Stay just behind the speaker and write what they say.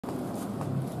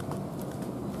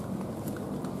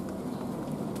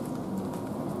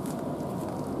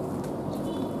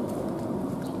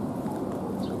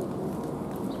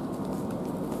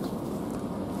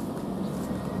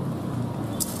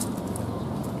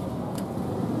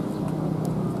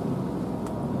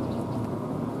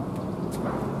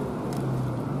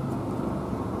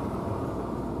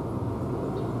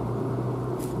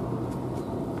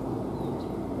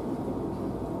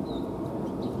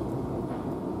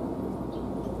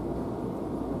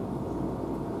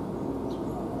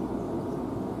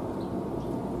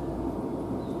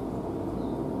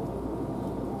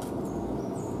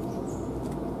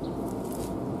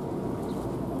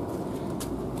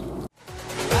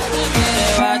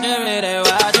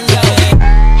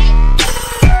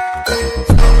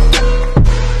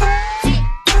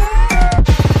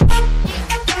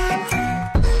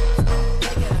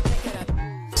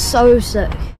so sick.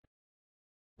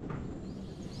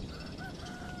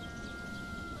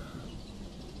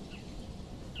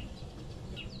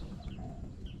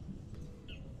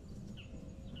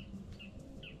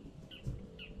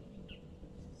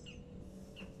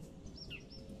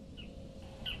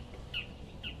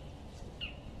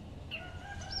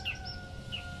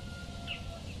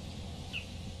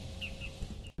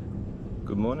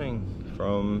 Good morning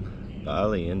from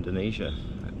Bali, Indonesia.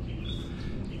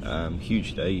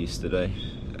 Huge day yesterday.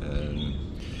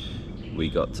 We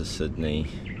got to Sydney,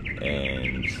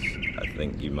 and I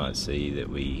think you might see that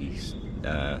we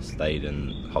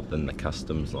hopped in the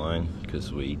customs line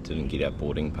because we didn't get our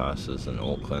boarding passes in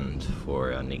Auckland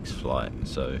for our next flight.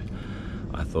 So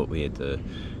I thought we had to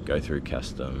go through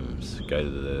customs, go to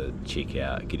the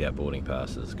checkout, get our boarding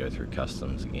passes, go through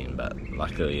customs again, but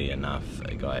luckily enough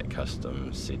a guy at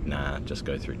customs said nah, just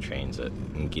go through transit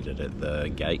and get it at the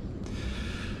gate.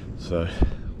 So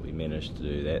we managed to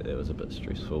do that. That was a bit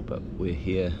stressful, but we're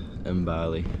here in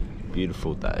Bali.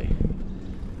 Beautiful day.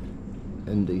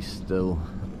 Indy's still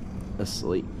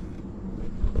asleep.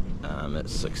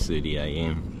 It's 6:30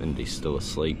 AM. Indy's still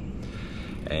asleep,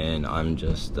 and I'm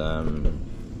just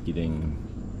getting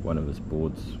one of his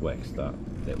boards waxed up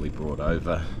that we brought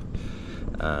over,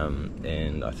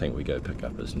 and I think we go pick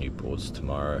up his new boards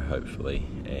tomorrow, hopefully,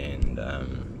 and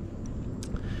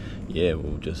yeah,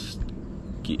 we'll just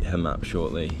get him up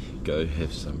shortly, go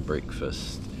have some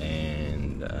breakfast,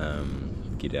 and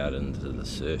get out into the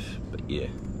surf. But yeah,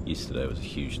 yesterday was a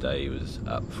huge day. He was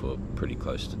up for pretty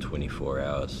close to 24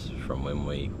 hours from when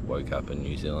we woke up in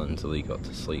New Zealand till he got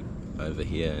to sleep over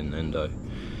here in Indo.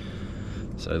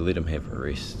 So let him have a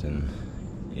rest, and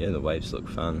yeah, the waves look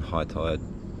fun. High tide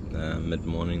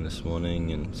mid-morning this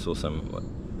morning, and saw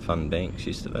some fun banks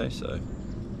yesterday, so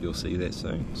you'll see that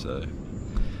soon. So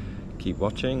keep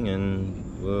watching,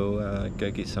 and we'll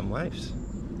go get some waves.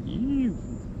 Yeah.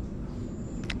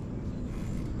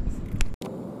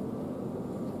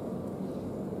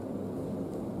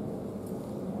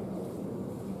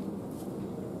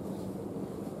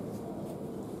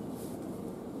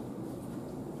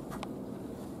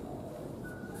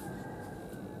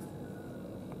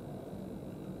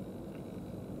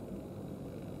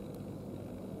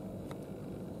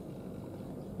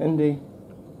 Indy.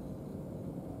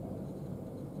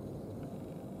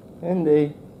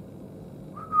 Indy.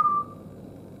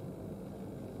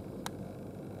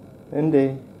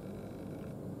 Indy.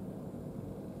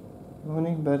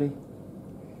 Morning, buddy.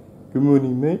 Good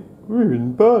morning, mate. We're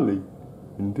in Bali,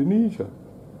 Indonesia.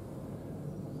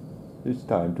 It's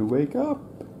time to wake up.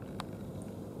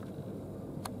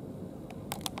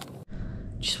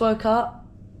 Just woke up,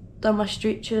 done my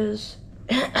stretches,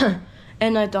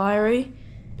 and my diary.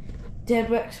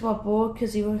 Dad waxed my board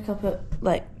because he woke up at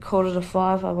like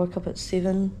 4:45. I woke up at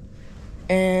 7,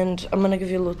 and I'm gonna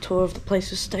give you a little tour of the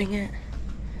place we're staying at.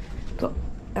 Got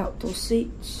outdoor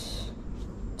seats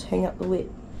to hang up the wet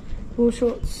board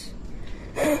shorts.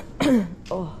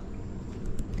 Oh,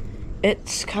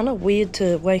 it's kind of weird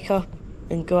to wake up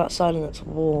and go outside and it's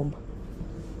warm,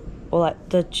 or like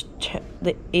the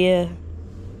air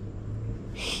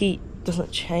heat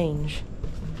doesn't change.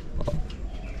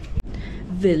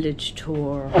 Village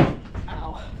tour.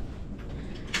 Ow.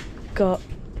 Got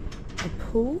a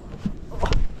pool.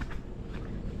 Oh.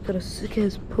 Got a sick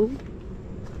ass pool.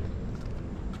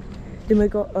 Then we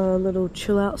got a little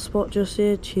chill out spot just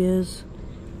there. Chairs.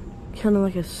 Kind of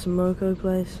like a smoko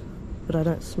place, but I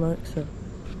don't smoke, so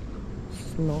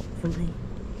it's not for me.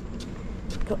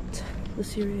 Got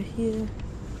this area here.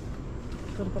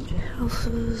 Got a bunch of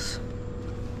houses.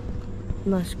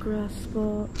 Nice grass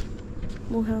spot.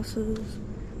 More houses.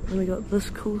 And we got this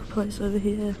cool place over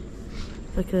here,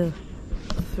 like a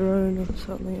throne or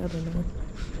something, I don't know.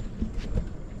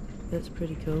 That's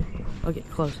pretty cool. I'll get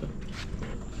closer.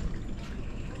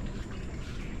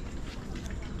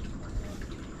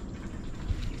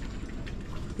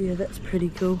 Yeah, that's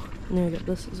pretty cool. And then we got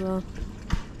this as well.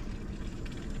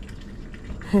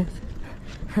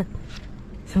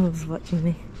 Someone's watching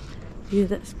me. Yeah,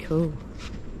 that's cool.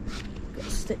 Got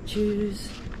statues.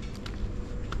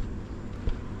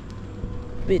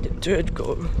 Bit of dirt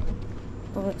go.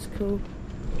 Oh, that's cool.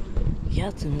 Yeah,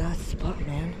 it's a nice spot,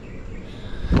 man.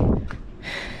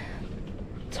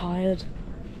 Tired.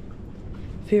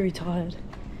 Very tired.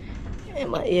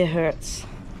 And my ear hurts.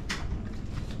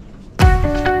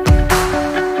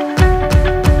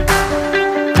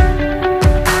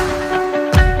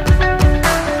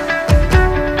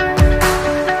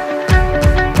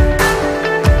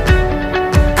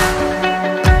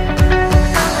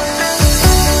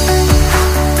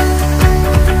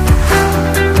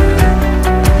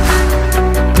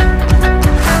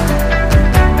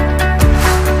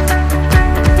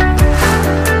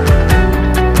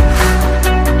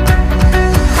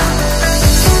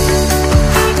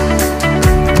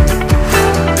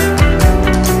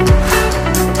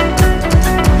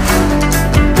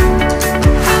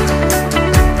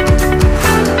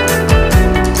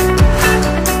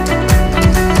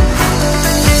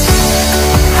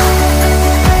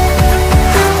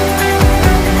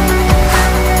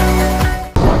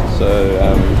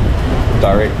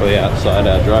 outside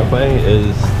our driveway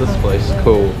is this place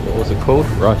called, what was it called?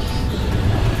 Rice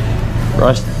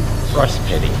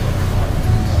Paddy.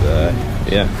 So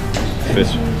yeah,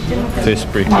 first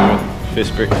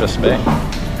breakfast back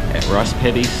at Rice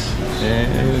Paddy's,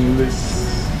 and let's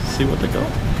see what they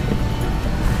got.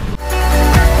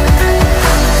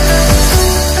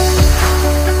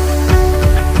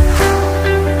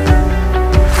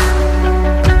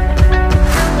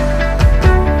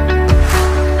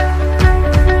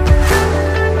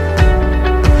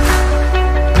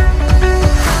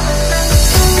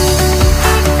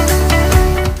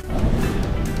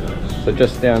 So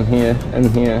just down here, in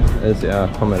here is our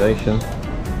accommodation,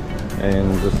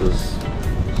 and this is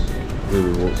where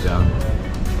we walk down.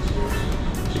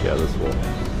 Check out this wall.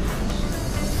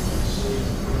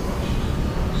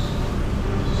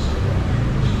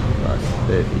 Rice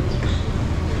Paddy.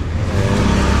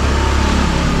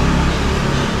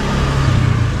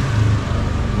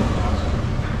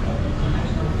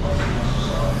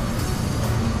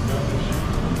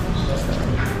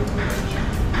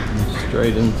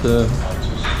 Straight into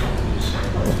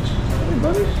hey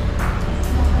buddy.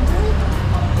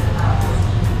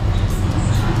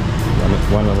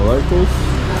 One of the locals.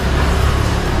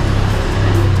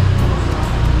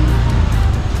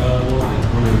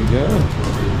 There we go.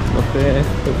 Not bad.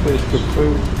 Good fish, good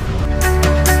food.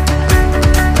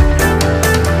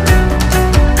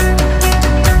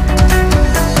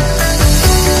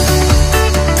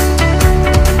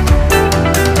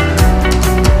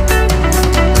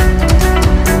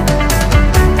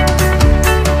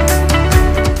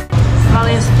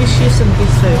 Some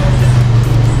good food.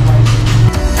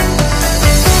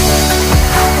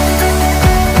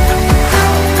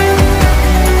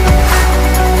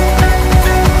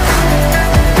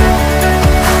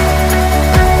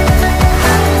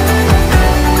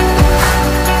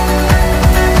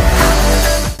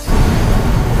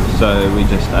 So we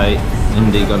just ate.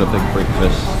 Indy got a big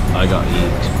breakfast. I got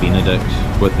eggs Benedict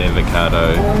with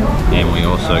avocado, and we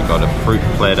also got a fruit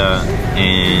platter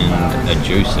and a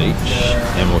juice each,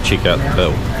 and we'll check out the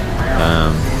bill.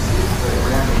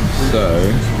 So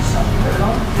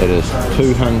it is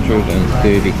 230,000.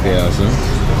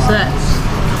 So that's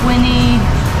 $23.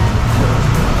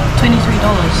 $23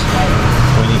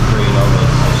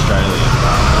 Australian.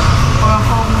 For a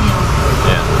whole meal.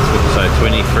 Yeah, so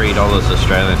 $23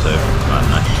 Australian, so I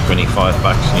don't know, 25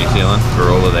 bucks New Zealand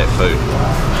for all of that food.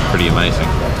 Pretty amazing.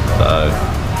 So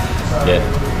yeah,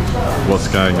 what's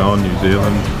going on New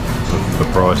Zealand with the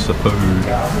price of food?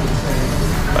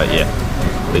 But yeah,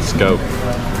 let's go.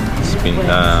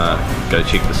 Go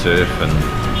check the surf and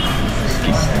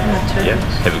yeah,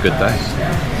 have a good day.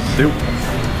 See you.